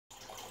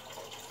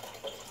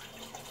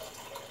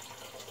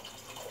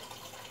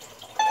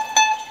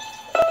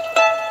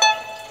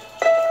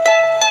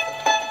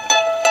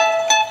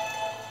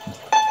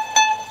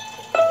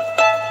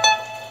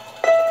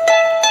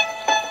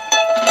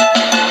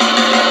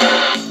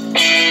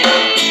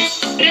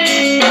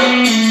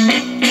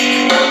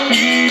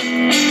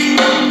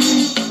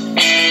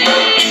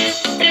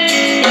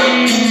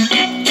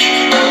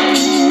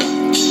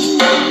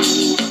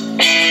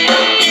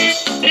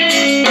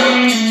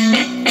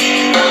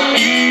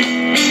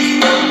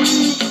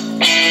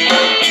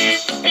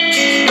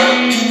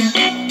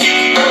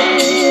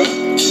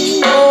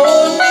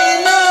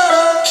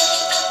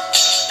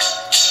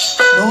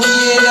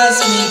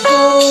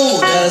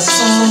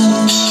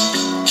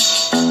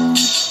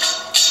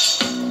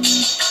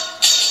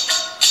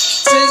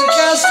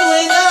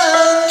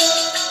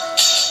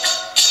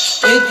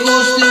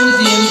Hablemos de un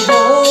tiempo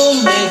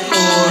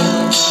mejor.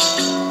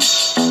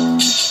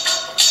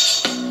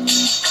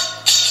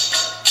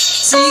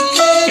 Si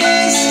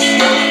quieres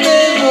te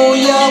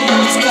voy a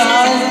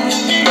buscar.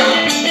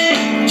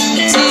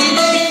 Si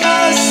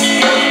dejas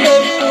te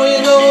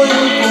puedo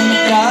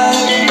encontrar.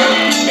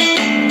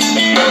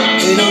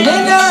 Pero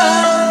nena,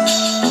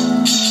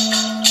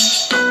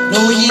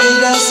 no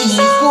hieras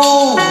mi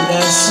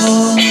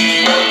corazón.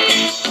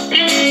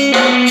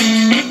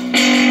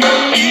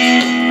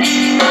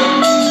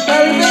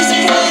 Tal vez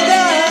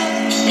pueda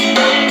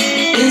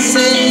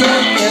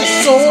enseñarte a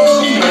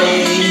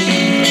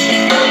sonreír.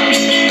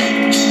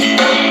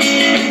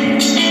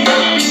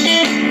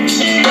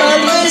 Tal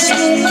vez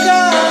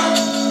nunca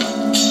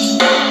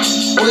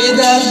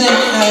pueda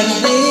dejar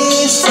de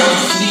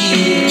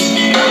sufrir.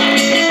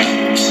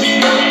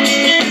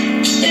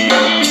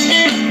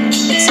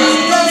 Si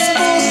las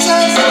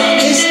cosas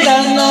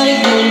están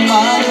algo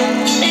mal,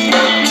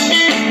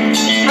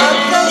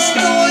 acá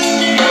estoy,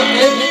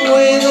 te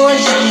puedo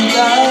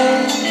ayudar.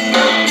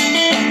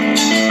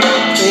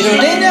 Pero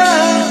nena,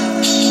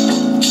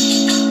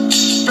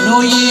 no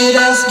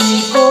hieras mi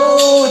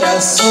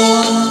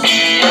corazón.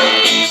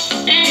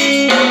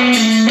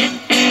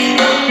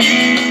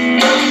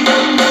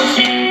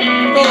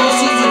 Todo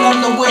sigue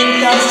dando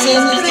vueltas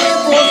entre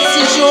vos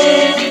y yo.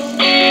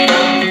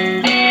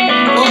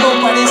 Todo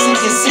parece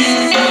que sí,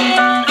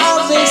 a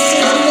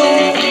veces no.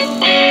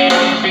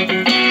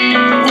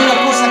 Una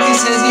cosa que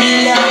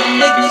sería,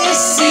 ¿de qué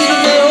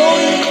sirve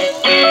hoy?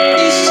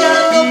 Y ya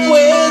no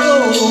puedo.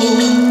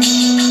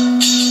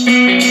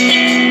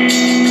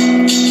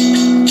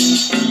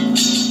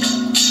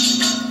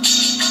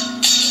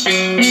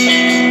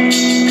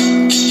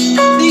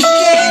 Si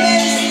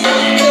quieres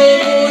te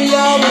voy a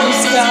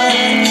buscar.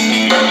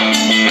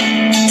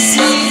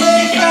 Si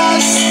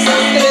dejas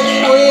te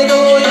puedo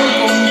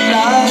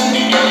encontrar.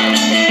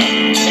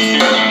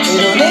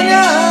 Pero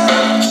nena,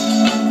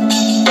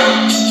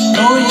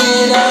 no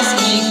hieras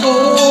mi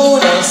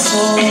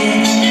corazón.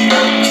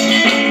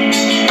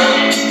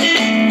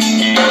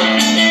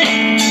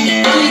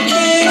 Si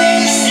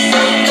quieres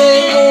te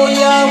voy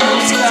a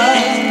buscar.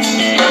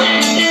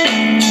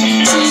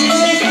 Si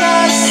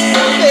dejas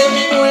te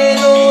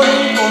puedo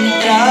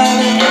encontrar.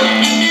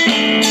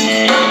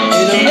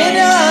 Pero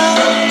nena,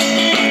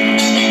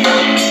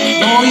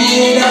 no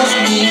hieras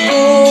mi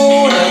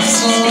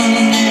corazón.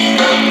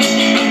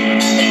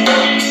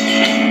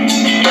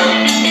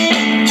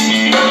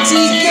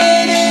 Si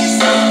quieres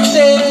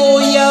te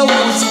voy a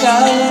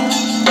buscar.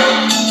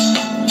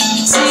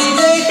 Si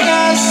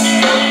dejas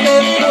te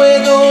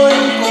puedo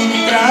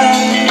encontrar.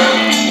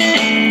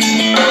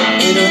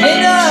 Pero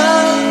nena,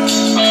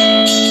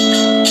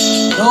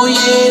 no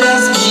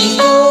hieras mi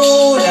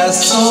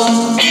corazón.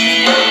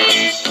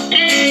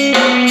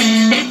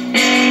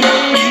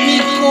 Mi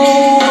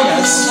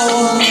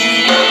corazón.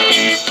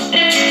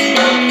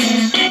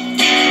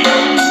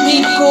 Mi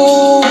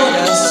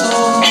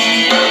corazón.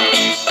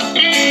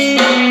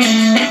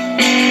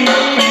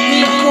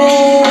 Mi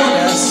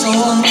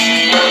corazón.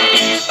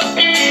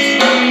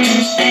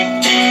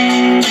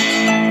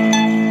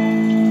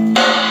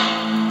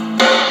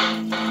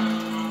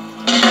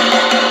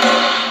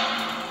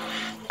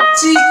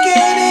 Si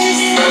quieres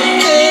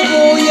te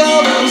voy a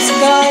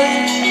buscar.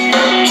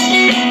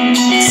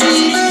 Si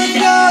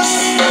dejas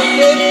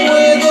te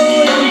puedo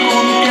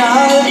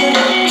encontrar.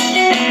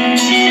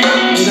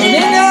 Pero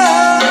nena,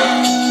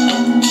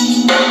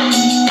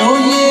 no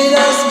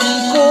hieras mi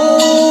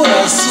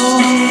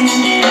corazón.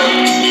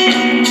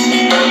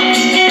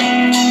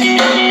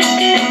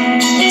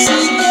 Si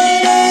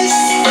quieres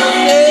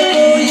te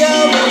voy a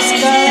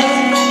buscar.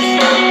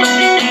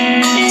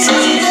 Si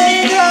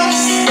dejas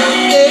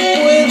te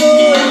puedo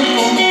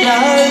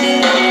encontrar.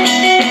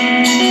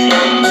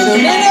 Pero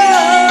nena,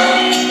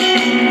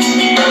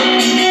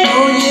 no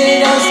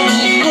hieras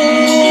mi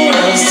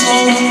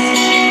corazón.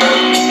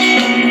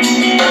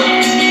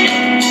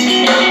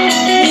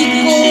 Mi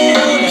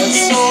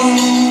corazón.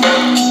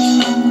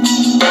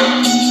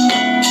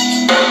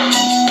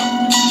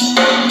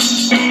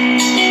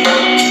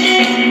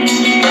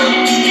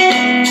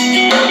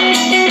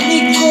 Mi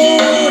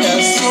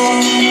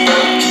corazón.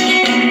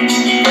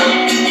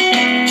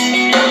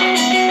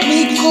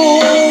 Mi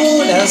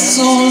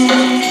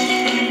corazón.